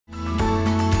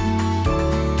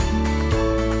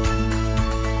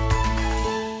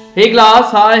Hey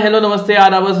class, hi, hello, namaste,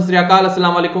 adab, sat sri akal,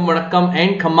 assalamu alaikum, vanakkam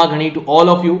and khamma ghani to all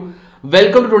of you.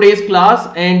 Welcome to today's class,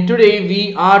 and today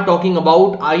we are talking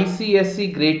about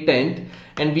ICSE grade 10th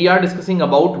and we are discussing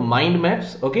about mind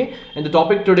maps, okay? And the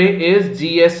topic today is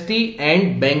GST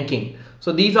and banking.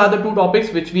 So these are the two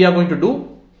topics which we are going to do,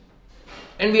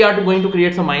 and we are going to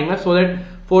create some mind maps so that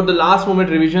for the last moment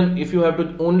revision, if you have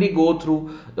to only go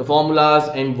through the formulas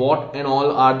and what and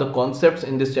all are the concepts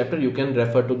in this chapter, you can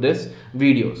refer to this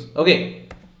videos. Okay,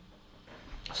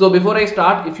 so before I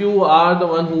start, if you are the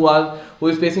one who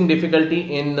is facing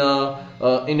difficulty in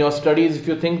your studies, if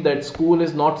you think that school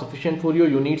is not sufficient for you,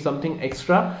 you need something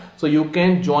extra, so you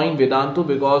can join Vedantu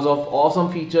because of awesome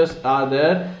features are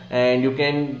there, and you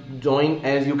can join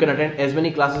as you can attend as many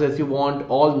classes as you want.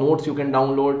 All notes you can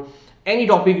download. Any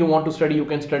topic you want to study, you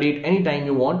can study it anytime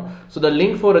you want. So the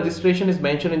link for registration is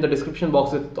mentioned in the description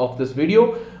box of this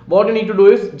video. What you need to do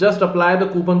is just apply the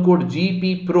coupon code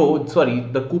GPPRO. Sorry,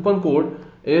 the coupon code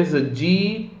is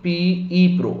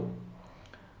GPEPRO.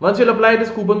 Once you'll apply this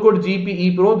coupon code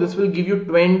GPEPRO, this will give you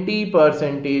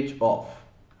 20% off.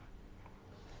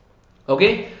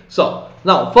 Okay, so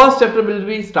now first chapter will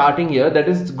be starting here, that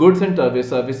is goods and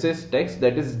services tax,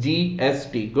 that is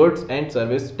GST, goods and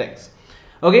service tax.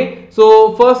 Okay,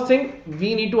 so first thing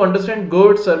we need to understand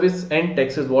goods, service and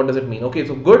taxes. What does it mean? Okay,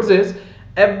 so goods is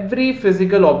every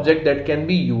physical object that can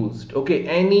be used. Okay,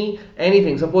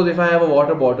 anything. Suppose if I have a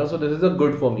water bottle, so this is a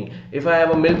good for me. If I have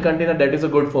a milk container, that is a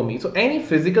good for me. So any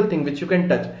physical thing which you can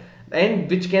touch and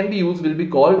which can be used will be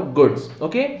called goods.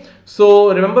 Okay,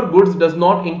 so remember, goods does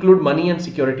not include money and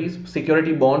securities,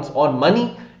 security bonds or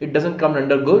money. It doesn't come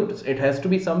under goods. It has to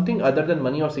be something other than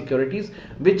money or securities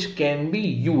which can be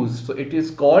used. So it is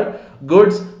called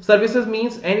goods. Services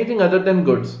means anything other than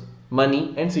goods,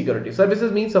 money and security.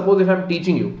 Services means, suppose if I'm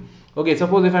teaching you, okay,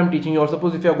 suppose if I'm teaching you, or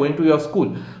suppose if you are going to your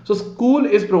school. So school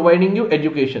is providing you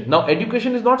education. Now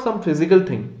education is not some physical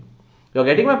thing. You're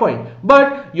getting my point?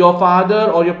 But your father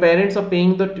or your parents are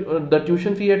paying the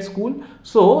tuition fee at school.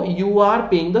 So you are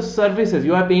paying the services.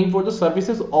 You are paying for the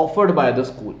services offered by the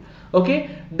school.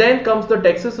 Okay, then comes the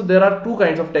taxes. So there are two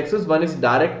kinds of taxes. One is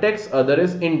direct tax, other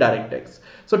is indirect tax.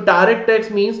 So direct tax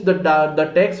means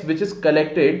the tax which is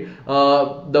collected,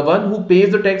 the one who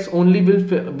pays the tax only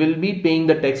will be paying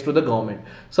the tax to the government.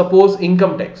 Suppose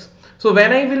income tax. So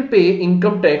when I will pay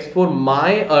income tax for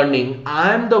my earning,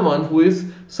 I am the one who is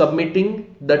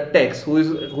submitting the tax, who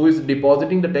is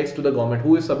depositing the tax to the government,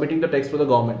 who is submitting the tax to the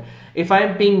government. If I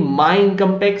am paying my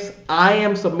income tax, I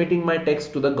am submitting my tax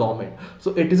to the government.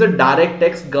 So it is a direct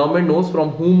tax. Government knows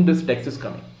from whom this tax is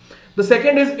coming. The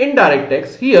second is indirect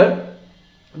tax. Here,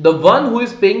 the one who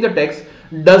is paying the tax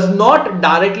does not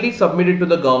directly submit it to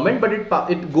the government, but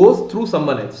it goes through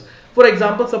someone else. For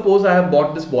example, suppose I have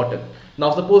bought this bottle.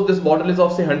 Now suppose this bottle is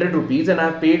of say 100 rupees and I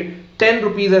have paid 10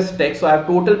 rupees as tax. So I have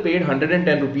total paid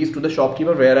 110 rupees to the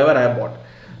shopkeeper wherever I have bought.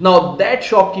 Now that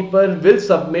shopkeeper will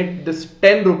submit this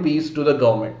 10 rupees to the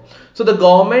government. So the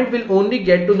government will only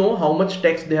get to know how much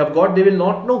tax they have got. They will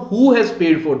not know who has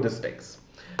paid for this tax.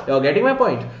 You are getting my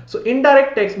point? So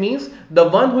indirect tax means the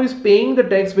one who is paying the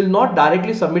tax will not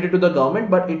directly submit it to the government,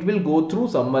 but it will go through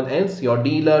someone else, your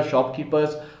dealer,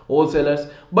 shopkeepers, wholesalers.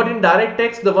 But in direct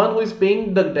tax, the one who is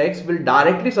paying the tax will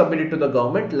directly submit it to the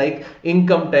government, like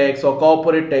income tax or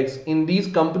corporate tax. In these,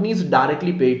 companies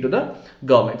directly pay it to the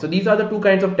government. So these are the two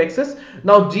kinds of taxes.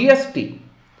 Now GST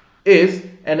is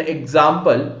an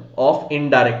example of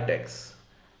indirect tax.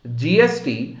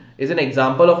 GST is an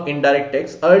example of indirect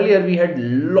tax. Earlier we had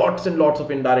lots and lots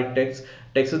of indirect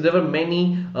taxes. There were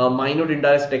many minute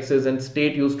indirect taxes, and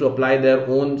state used to apply their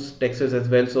own taxes as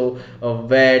well. So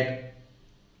VAT,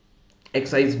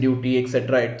 excise duty,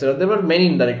 etc., etc. There were many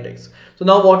indirect taxes. So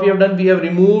now what we have done, we have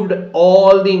removed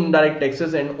all the indirect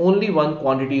taxes and only one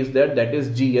quantity is there, that is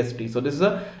GST. So this is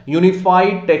a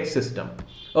unified tax system.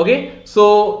 Okay,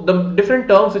 so the different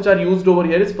terms which are used over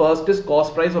here is, first is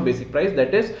cost price or basic price,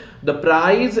 that is the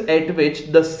price at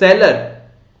which the seller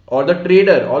or the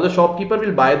trader or the shopkeeper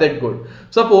will buy that good.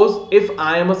 Suppose if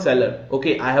I am a seller,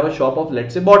 okay, I have a shop of,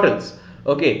 let's say, bottles.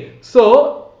 Okay,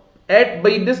 so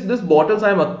by this bottles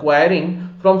I am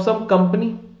acquiring from some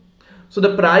company. So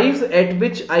the price at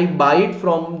which I buy it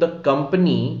from the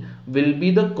company will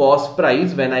be the cost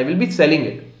price when I will be selling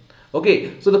it.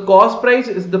 Okay, so the cost price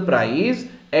is the price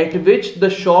at which the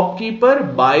shopkeeper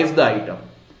buys the item.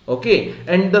 Okay,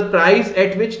 and the price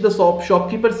at which the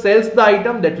shopkeeper sells the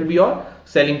item, that will be your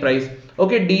selling price.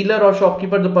 Okay, dealer or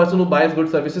shopkeeper, the person who buys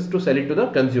goods services to sell it to the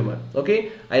consumer.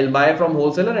 Okay, I'll buy from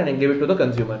wholesaler and I give it to the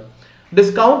consumer.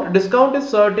 Discount is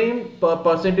certain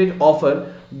percentage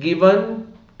offer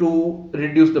given to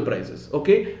reduce the prices.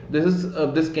 Okay,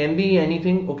 this can be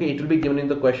anything. Okay, it will be given in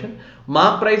the question.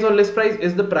 Mark price or list price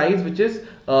is the price which is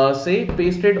say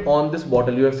pasted on this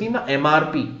bottle. You have seen the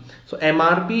MRP. So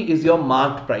MRP is your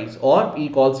marked price, or we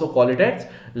also call it as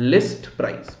list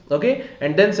price. Okay,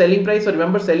 and then selling price. So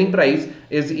remember, selling price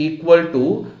is equal to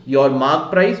your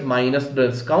mark price minus the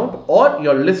discount, or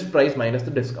your list price minus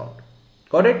the discount.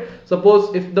 Got it?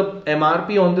 Suppose if the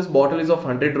MRP on this bottle is of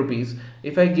 100 rupees,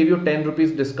 if I give you 10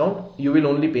 rupees discount, you will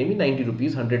only pay me 90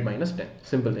 rupees. 100 minus 10.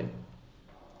 Simple thing.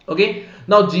 Okay,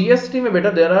 now GST mein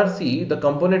beta, there are, see, the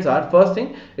components are, first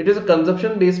thing, it is a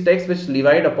consumption based tax which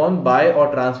levied upon buy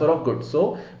or transfer of goods.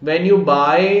 So when you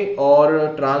buy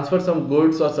or transfer some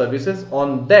goods or services,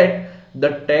 on that the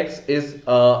tax is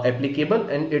applicable,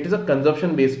 and it is a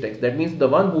consumption based tax. That means the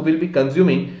one who will be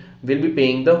consuming will be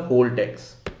paying the whole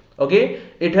tax. Okay,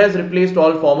 it has replaced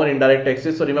all former indirect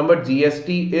taxes. So remember,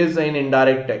 GST is an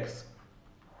indirect tax.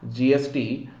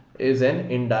 GST is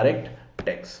an indirect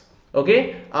tax.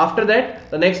 Okay, after that,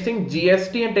 the next thing,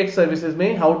 GST and tax services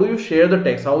mein, how do you share the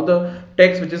tax? How the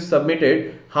tax which is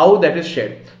submitted, how that is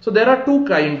shared? So there are two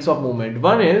kinds of movement.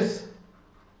 One is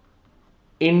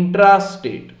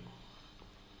intra-state.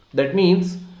 That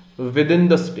means within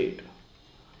the state.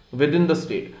 Within the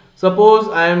state. Suppose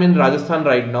I am in Rajasthan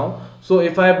right now. So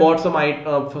if I bought some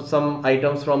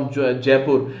items from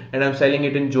Jaipur and I am selling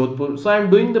it in Jodhpur, so I am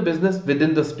doing the business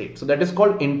within the state. So that is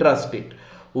called intra-state.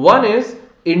 One is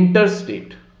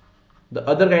interstate. The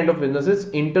other kind of business is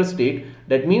interstate.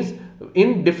 That means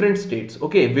in different states.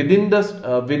 Okay, within the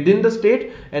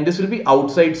state, and this will be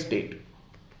outside state.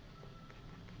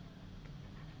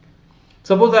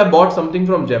 Suppose I bought something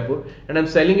from Jaipur and I'm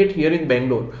selling it here in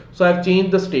Bangalore. So I've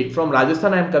changed the state. From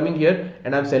Rajasthan I am coming here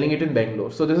and I'm selling it in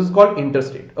Bangalore. So this is called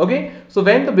interstate. Okay. So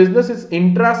when the business is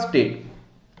intrastate,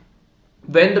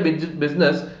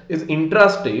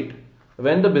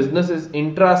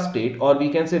 or we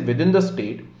can say within the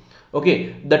state,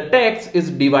 okay, the tax is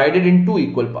divided in two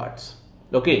equal parts.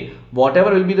 Okay,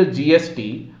 whatever will be the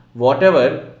GST,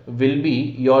 whatever will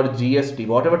be your GST,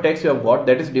 whatever tax you have got,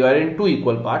 that is divided in two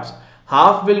equal parts.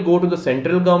 Half will go to the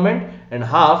central government and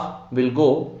half will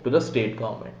go to the state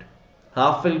government.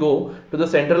 Half will go to the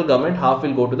central government, half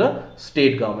will go to the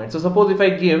state government. So suppose if I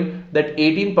give that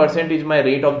 18% is my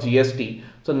rate of GST,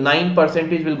 so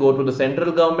 9% will go to the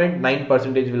central government,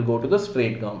 9% will go to the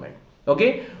state government.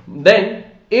 Okay, then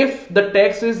if the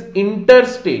tax is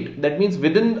interstate, that means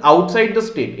outside the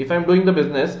state, if I am doing the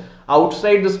business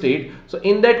outside the state, so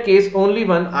in that case only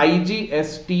one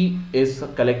IGST is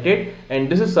collected and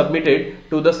this is submitted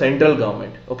to the central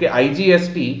government. Okay,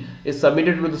 IGST is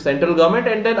submitted to the central government,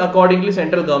 and then accordingly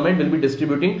central government will be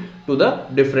distributing to the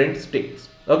different states.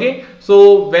 Okay,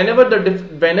 so whenever the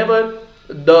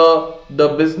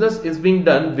business is being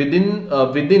done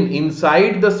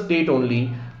inside the state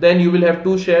only, then you will have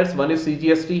two shares. One is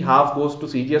CGST, half goes to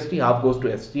CGST, half goes to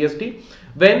SGST.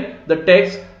 When the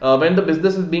tax, when the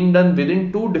business is being done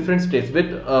within two different states,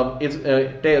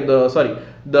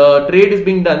 the trade is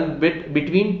being done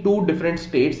between two different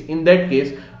states. In that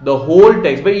case, the whole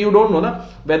tax, but you don't know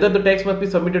whether the tax must be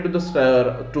submitted to the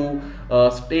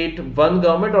state one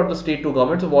government or the state two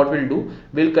government. So what we'll do,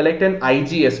 we'll collect an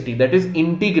IGST, that is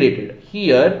integrated.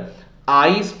 Here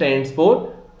I stands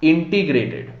for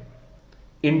integrated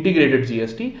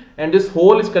GST, and this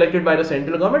whole is collected by the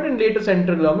central government, and later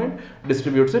central government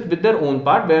distributes it with their own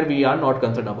part, where we are not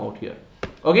concerned about here.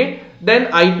 Okay, then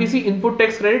IPC input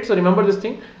tax credit. So remember this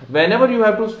thing, whenever you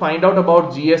have to find out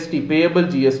about GST, payable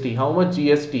GST, how much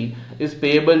GST is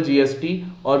payable GST,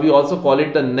 or we also call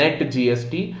it the net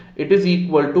GST, it is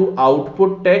equal to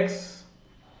output tax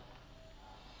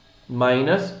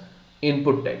minus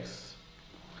input tax.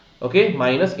 Okay,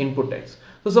 minus input tax.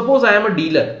 So suppose I am a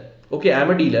dealer. Okay, I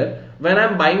am a dealer. When I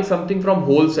am buying something from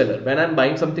wholesaler,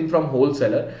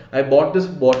 I bought this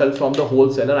bottle from the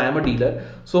wholesaler. I am a dealer.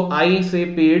 So I say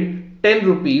paid 10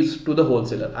 rupees to the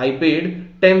wholesaler. I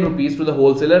paid 10 rupees to the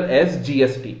wholesaler as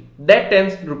GST. That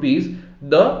 10 rupees,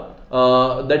 that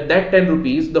 10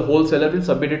 rupees, the wholesaler will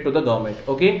submit it to the government.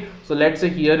 Okay, so let's say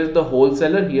here is the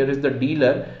wholesaler, here is the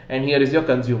dealer, and here is your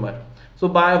consumer. So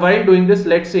while doing this,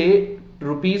 let's say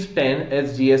rupees 10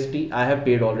 as GST I have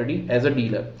paid already as a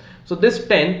dealer. So this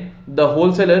 10, the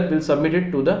wholesaler will submit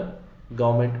it to the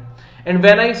government. And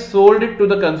when I sold it to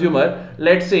the consumer,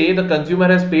 let's say the consumer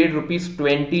has paid rupees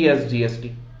 20 as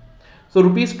GST. So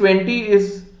rupees 20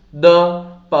 is the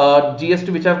GST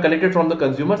which I have collected from the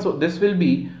consumer. So this will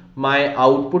be my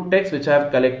output tax which I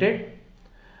have collected,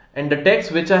 and the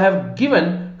tax which I have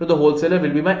given to the wholesaler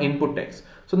will be my input tax.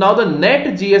 So now the net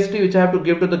GST which I have to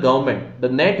give to the government, the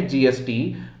net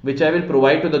GST which I will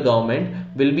provide to the government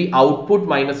will be output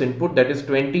minus input, that is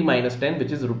 20 minus 10,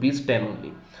 which is rupees 10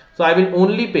 only. So I will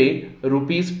only pay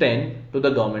rupees 10 to the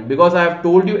government, because I have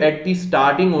told you at the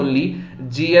starting only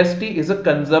GST is a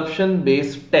consumption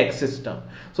based tax system.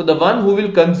 So the one who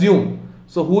will consume,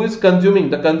 so who is consuming?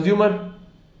 The consumer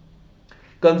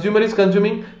is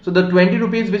consuming. So the 20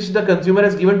 rupees which the consumer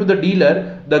has given to the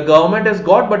dealer, the government has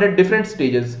got, but at different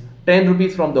stages. 10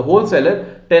 rupees from the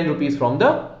wholesaler, 10 rupees from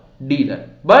the dealer.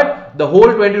 But the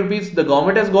whole 20 rupees the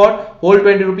government has got, whole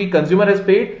 20 rupee consumer has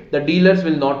paid, the dealers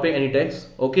will not pay any tax.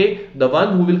 Okay, the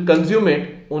one who will consume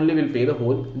it only will pay the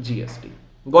whole GST.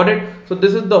 Got it? So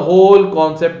this is the whole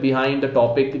concept behind the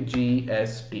topic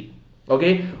GST.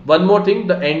 Okay, one more thing,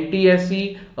 the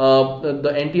NTSC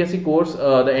course,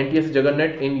 the NTSC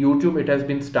Juggernaut in YouTube, it has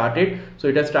been started. So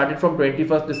it has started from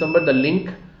 21st December. The link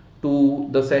to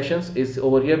the sessions is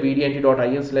over here,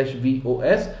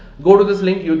 vdnt.in/vos. Go to this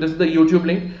link. This is the YouTube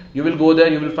link. You will go there.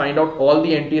 You will find out all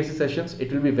the NTSC sessions.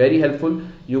 It will be very helpful.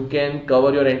 You can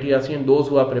cover your NTSC, and those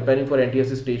who are preparing for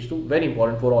NTSC stage 2, very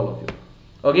important for all of you.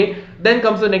 Okay. Then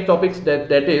comes the next topics,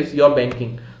 that is your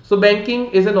banking. So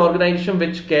banking is an organization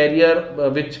which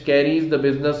carries the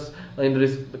business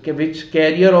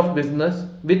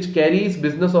which carries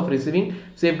business of receiving,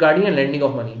 safeguarding and lending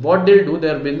of money. What they'll do,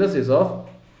 their business is of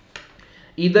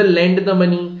either lend the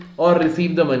money or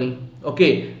receive the money.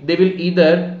 Okay, they will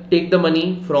either take the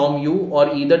money from you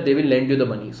or either they will lend you the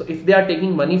money. So if they are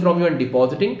taking money from you and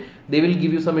depositing, they will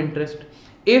give you some interest.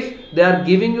 If they are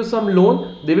giving you some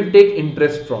loan, they will take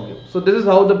interest from you. So this is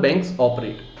how the banks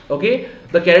operate. Okay,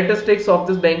 the characteristics of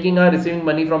this banking are receiving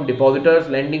money from depositors,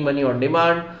 lending money on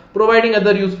demand, providing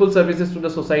other useful services to the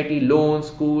society, loans,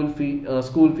 school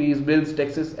fees, bills,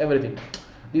 taxes, everything.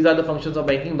 These are the functions of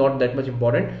banking, not that much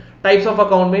important. Types of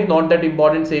account may not that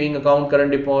important: saving account,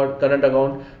 current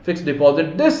account, fixed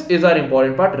deposit. This is our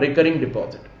important part, recurring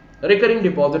deposit. Recurring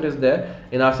deposit is there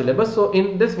in our syllabus. So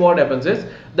in this, what happens is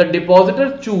the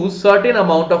depositor choose certain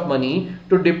amount of money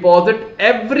to deposit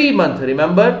every month.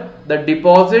 Remember, the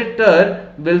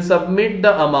depositor will submit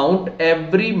the amount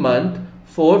every month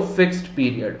for fixed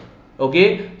period.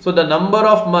 Okay, so the number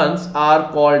of months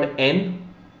are called N.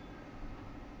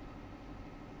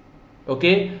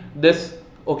 Okay,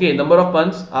 number of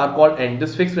months are called N.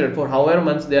 This fixed period, for however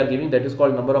months they are giving, that is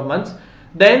called number of months.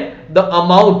 Then the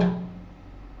amount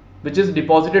which is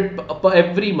deposited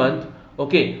every month.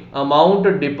 Okay,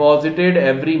 amount deposited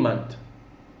every month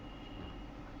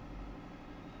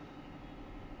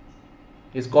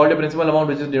is called a principal amount,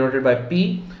 which is denoted by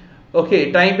P.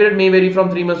 Okay, time period may vary from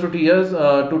 3 months to 2 years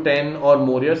to 10 or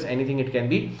more years, anything it can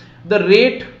be. The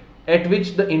rate at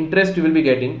which the interest you will be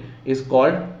getting is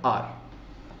called R.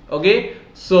 Okay,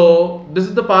 so this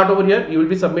is the part over here. You will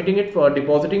be submitting it for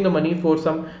depositing the money for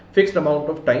some fixed amount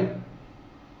of time.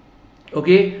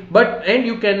 Okay, and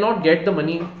you cannot get the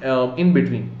money in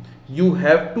between. You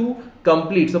have to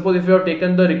complete. Suppose if you have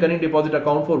taken the recurring deposit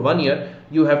account for 1 year,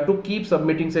 you have to keep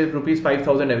submitting, say, rupees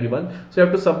 5,000 every month. So you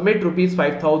have to submit rupees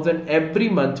 5,000 every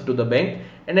month to the bank,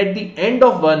 and at the end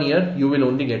of 1 year you will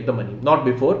only get the money, not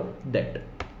before that.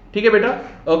 Okay, beta.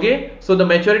 Okay, so the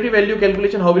maturity value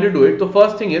calculation, how will you do it? So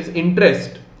first thing is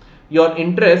interest. Your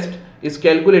interest is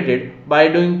calculated by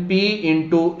doing P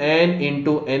into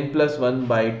N plus 1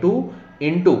 by 2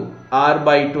 into R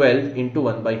by 12 into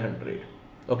 1 by 100.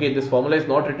 Okay, this formula is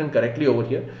not written correctly over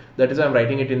here. That is why I am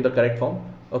writing it in the correct form.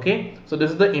 Okay, so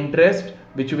this is the interest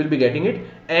which you will be getting it.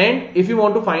 And if you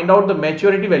want to find out the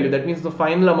maturity value, that means the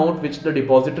final amount which the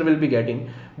depositor will be getting,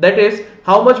 that is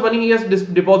how much money he has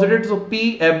deposited. So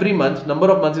P every month, number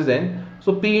of months is N.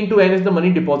 So P into N is the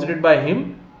money deposited by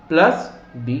him plus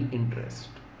the interest.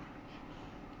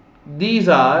 These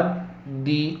are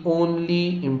the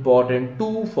only important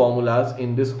two formulas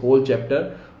in this whole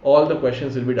chapter. All the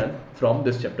questions will be done from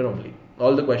this chapter only.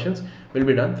 All the questions will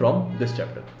be done from this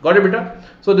chapter. Got it, beta?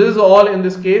 So this is all in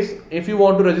this case. If you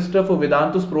want to register for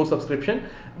Vedantu's Pro subscription,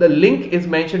 the link is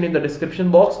mentioned in the description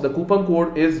box. The coupon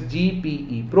code is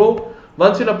GPE Pro.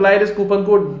 Once you apply this coupon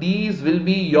code, these will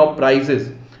be your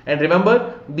prizes. And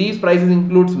remember, these prizes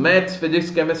includes maths,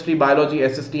 physics, chemistry, biology,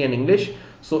 SST and English.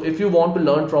 So if you want to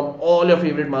learn from all your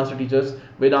favorite master teachers,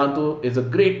 Vedantu is a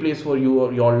great place for you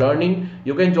or your learning.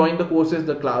 You can join the courses.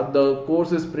 The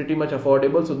course is pretty much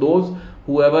affordable. So those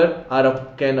whoever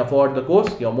can afford the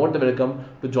course, you're more than welcome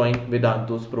to join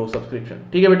Vedantu's Pro subscription.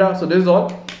 Okay, beta. So this is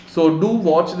all. So do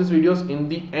watch these videos in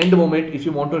the end moment if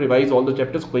you want to revise all the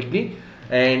chapters quickly.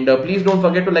 And please don't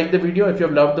forget to like the video if you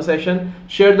have loved the session.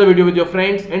 Share the video with your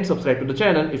friends and subscribe to the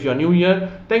channel if you are new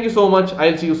here. Thank you so much.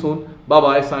 I'll see you soon. Bye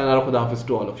bye. Sayonara, Khuda Hafiz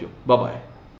to all of you. Bye bye.